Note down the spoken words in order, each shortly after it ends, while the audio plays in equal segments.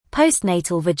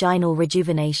Postnatal vaginal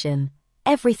rejuvenation.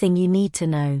 Everything you need to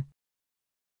know.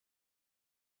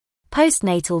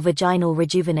 Postnatal vaginal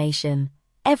rejuvenation.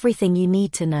 Everything you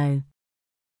need to know.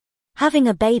 Having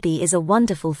a baby is a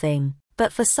wonderful thing,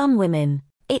 but for some women,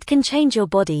 it can change your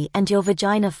body and your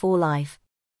vagina for life.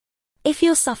 If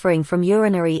you're suffering from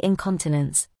urinary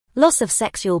incontinence, loss of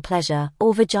sexual pleasure,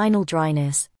 or vaginal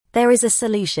dryness, there is a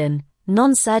solution: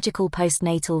 non-surgical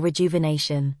postnatal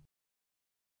rejuvenation.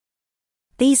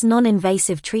 These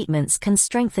non-invasive treatments can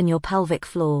strengthen your pelvic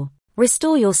floor,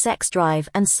 restore your sex drive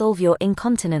and solve your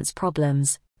incontinence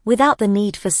problems, without the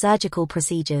need for surgical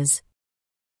procedures.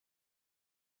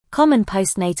 Common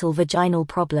postnatal vaginal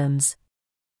problems.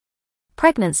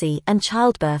 Pregnancy and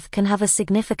childbirth can have a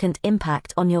significant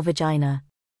impact on your vagina.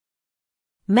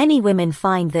 Many women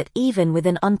find that even with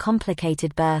an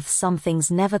uncomplicated birth, some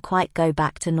things never quite go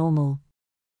back to normal.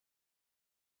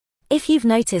 If you've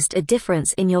noticed a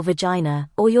difference in your vagina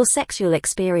or your sexual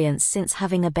experience since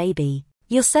having a baby,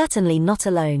 you're certainly not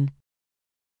alone.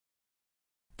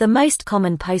 The most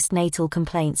common postnatal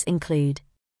complaints include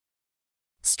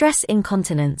stress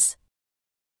incontinence.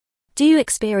 Do you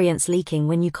experience leaking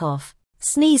when you cough,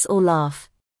 sneeze or laugh?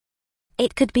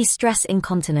 It could be stress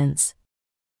incontinence.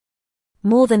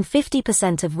 More than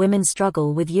 50% of women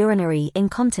struggle with urinary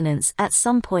incontinence at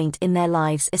some point in their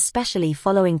lives, especially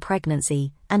following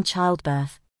pregnancy and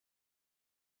childbirth.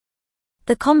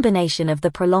 The combination of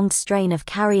the prolonged strain of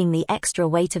carrying the extra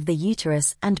weight of the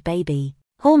uterus and baby,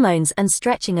 hormones and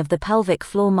stretching of the pelvic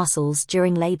floor muscles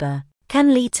during labor,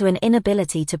 can lead to an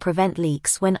inability to prevent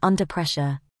leaks when under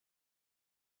pressure.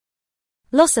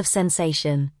 Loss of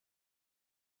sensation.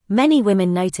 Many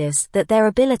women notice that their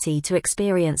ability to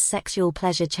experience sexual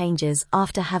pleasure changes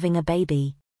after having a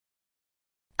baby.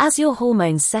 As your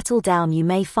hormones settle down, you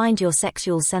may find your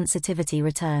sexual sensitivity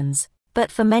returns,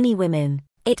 but for many women,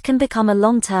 it can become a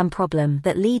long-term problem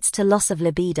that leads to loss of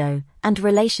libido and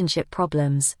relationship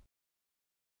problems.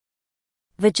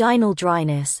 Vaginal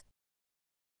dryness.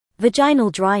 Vaginal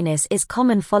dryness is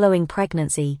common following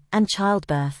pregnancy and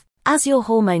childbirth, as your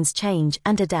hormones change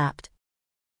and adapt.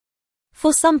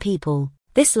 For some people,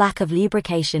 this lack of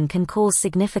lubrication can cause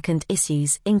significant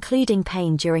issues, including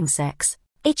pain during sex,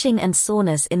 itching and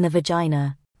soreness in the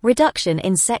vagina, reduction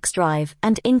in sex drive,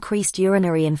 and increased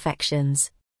urinary infections.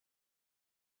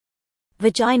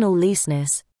 Vaginal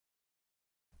looseness.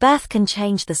 Birth can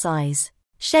change the size,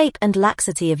 shape, and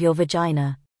laxity of your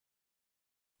vagina.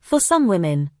 For some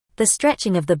women, the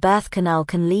stretching of the birth canal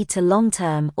can lead to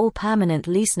long-term or permanent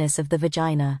looseness of the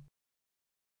vagina.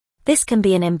 This can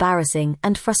be an embarrassing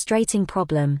and frustrating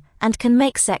problem, and can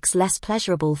make sex less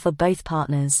pleasurable for both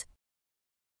partners.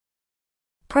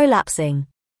 Prolapsing.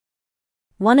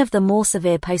 One of the more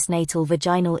severe postnatal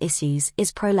vaginal issues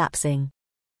is prolapsing.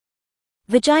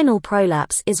 Vaginal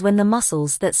prolapse is when the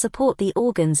muscles that support the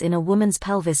organs in a woman's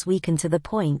pelvis weaken to the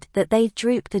point that they've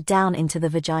drooped down into the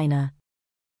vagina.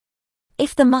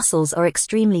 If the muscles are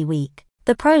extremely weak,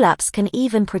 the prolapse can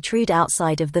even protrude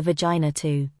outside of the vagina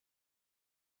too.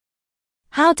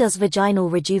 How does vaginal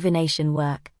rejuvenation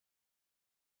work?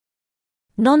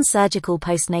 Non-surgical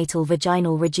postnatal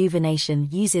vaginal rejuvenation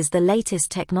uses the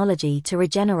latest technology to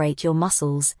regenerate your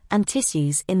muscles and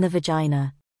tissues in the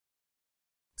vagina,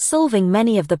 solving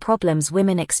many of the problems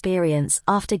women experience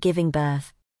after giving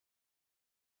birth.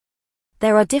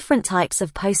 There are different types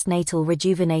of postnatal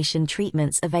rejuvenation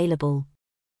treatments available.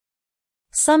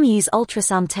 Some use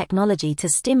ultrasound technology to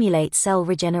stimulate cell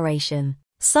regeneration.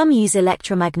 Some use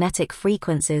electromagnetic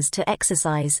frequencies to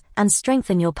exercise and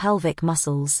strengthen your pelvic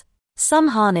muscles. Some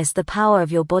harness the power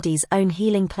of your body's own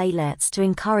healing platelets to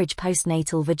encourage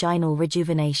postnatal vaginal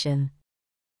rejuvenation.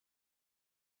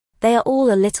 They are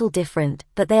all a little different,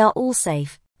 but they are all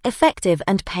safe, effective,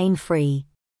 and pain-free,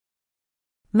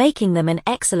 making them an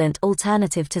excellent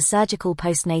alternative to surgical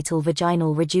postnatal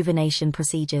vaginal rejuvenation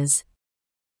procedures.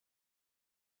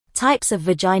 Types of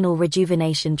vaginal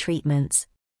rejuvenation treatments.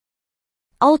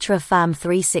 Ultra-Fam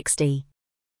 360.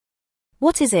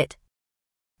 What is it?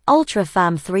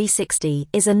 Ultra-Fam 360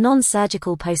 is a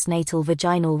non-surgical postnatal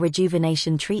vaginal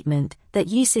rejuvenation treatment that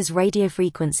uses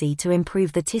radiofrequency to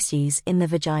improve the tissues in the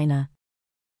vagina.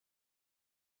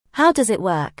 How does it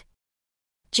work?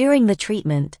 During the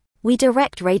treatment, we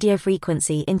direct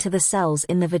radiofrequency into the cells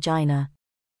in the vagina.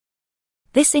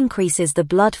 This increases the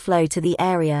blood flow to the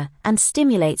area and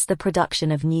stimulates the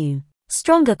production of new,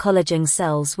 stronger collagen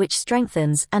cells, which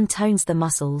strengthens and tones the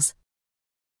muscles.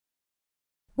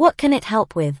 What can it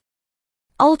help with?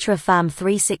 Ultra-Fam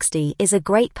 360 is a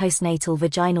great postnatal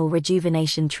vaginal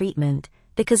rejuvenation treatment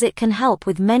because it can help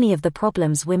with many of the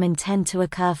problems women tend to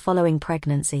occur following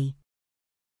pregnancy.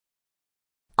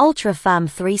 Ultra Firm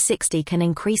 360 can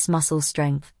increase muscle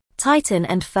strength, tighten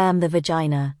and firm the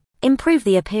vagina, improve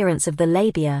the appearance of the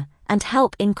labia, and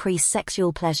help increase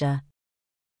sexual pleasure,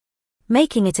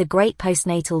 making it a great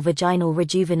postnatal vaginal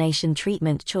rejuvenation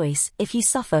treatment choice if you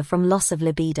suffer from loss of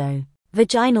libido,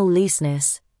 vaginal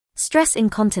looseness, stress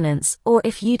incontinence, or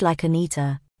if you'd like a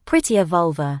neater, prettier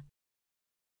vulva.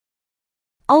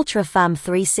 Ultra Firm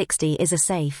 360 is a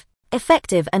safe,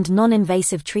 effective and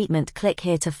non-invasive treatment. Click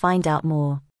here to find out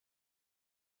more.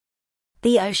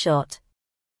 The O-Shot.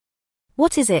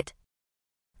 What is it?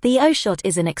 The O-Shot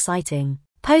is an exciting,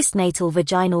 postnatal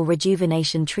vaginal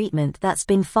rejuvenation treatment that's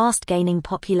been fast gaining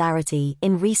popularity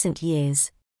in recent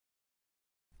years.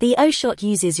 The O-Shot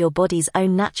uses your body's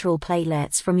own natural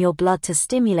platelets from your blood to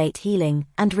stimulate healing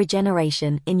and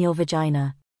regeneration in your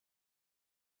vagina.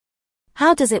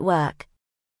 How does it work?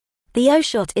 The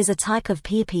O-Shot is a type of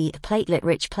PRP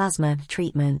platelet-rich plasma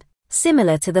treatment,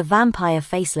 similar to the vampire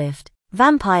facelift,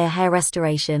 vampire hair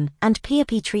restoration, and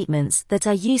PRP treatments that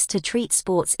are used to treat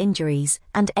sports injuries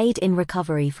and aid in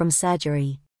recovery from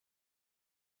surgery.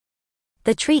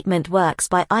 The treatment works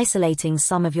by isolating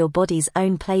some of your body's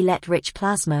own platelet-rich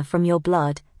plasma from your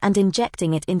blood and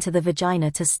injecting it into the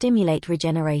vagina to stimulate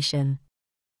regeneration.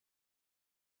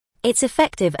 It's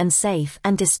effective and safe,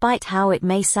 and despite how it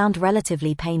may sound,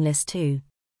 relatively painless too.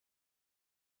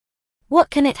 What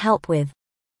can it help with?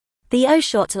 The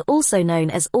O-Shot, also known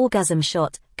as orgasm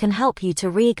shot, can help you to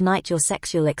reignite your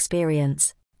sexual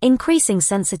experience, increasing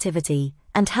sensitivity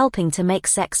and helping to make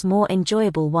sex more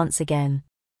enjoyable once again.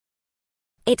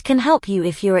 It can help you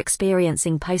if you're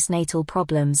experiencing postnatal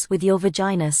problems with your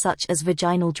vagina, such as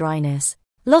vaginal dryness,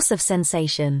 loss of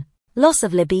sensation, loss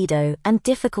of libido, and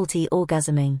difficulty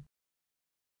orgasming.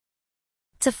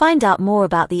 To find out more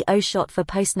about the O-Shot for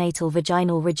postnatal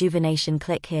vaginal rejuvenation,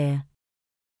 click here.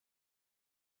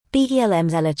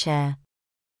 BELM chair.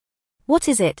 What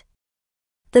is it?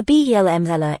 The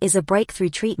BELM is a breakthrough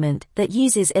treatment that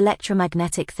uses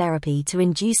electromagnetic therapy to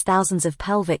induce thousands of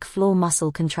pelvic floor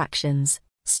muscle contractions,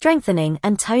 strengthening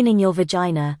and toning your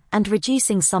vagina and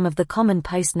reducing some of the common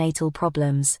postnatal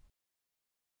problems.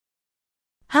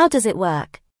 How does it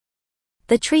work?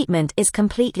 The treatment is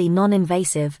completely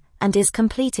non-invasive and is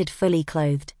completed fully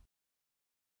clothed.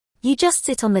 You just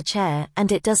sit on the chair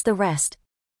and it does the rest.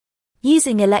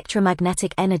 Using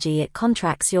electromagnetic energy, it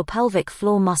contracts your pelvic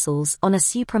floor muscles on a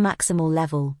supramaximal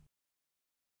level.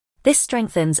 This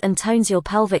strengthens and tones your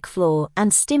pelvic floor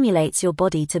and stimulates your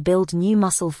body to build new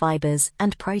muscle fibers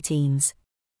and proteins.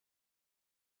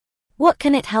 What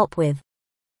can it help with?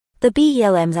 The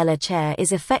BELM chair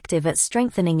is effective at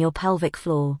strengthening your pelvic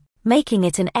floor, making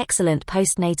it an excellent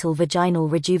postnatal vaginal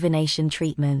rejuvenation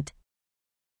treatment.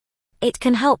 It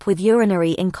can help with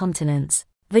urinary incontinence,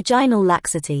 vaginal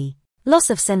laxity,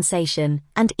 loss of sensation,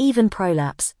 and even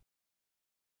prolapse.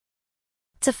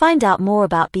 To find out more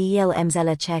about BELM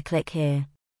chair, click here.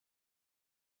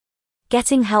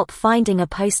 Getting help finding a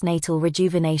postnatal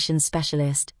rejuvenation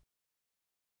specialist.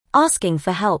 Asking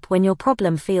for help when your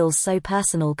problem feels so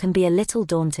personal can be a little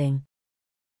daunting.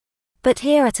 But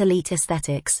here at Elite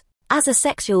Aesthetics, as a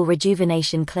sexual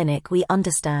rejuvenation clinic, we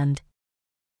understand.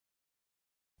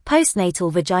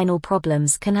 Postnatal vaginal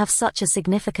problems can have such a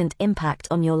significant impact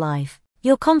on your life,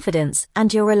 your confidence,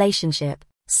 and your relationship,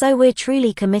 so we're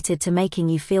truly committed to making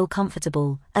you feel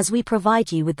comfortable as we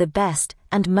provide you with the best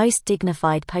and most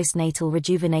dignified postnatal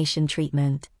rejuvenation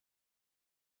treatment.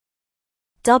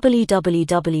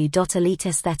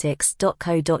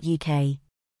 www.eliteaesthetics.co.uk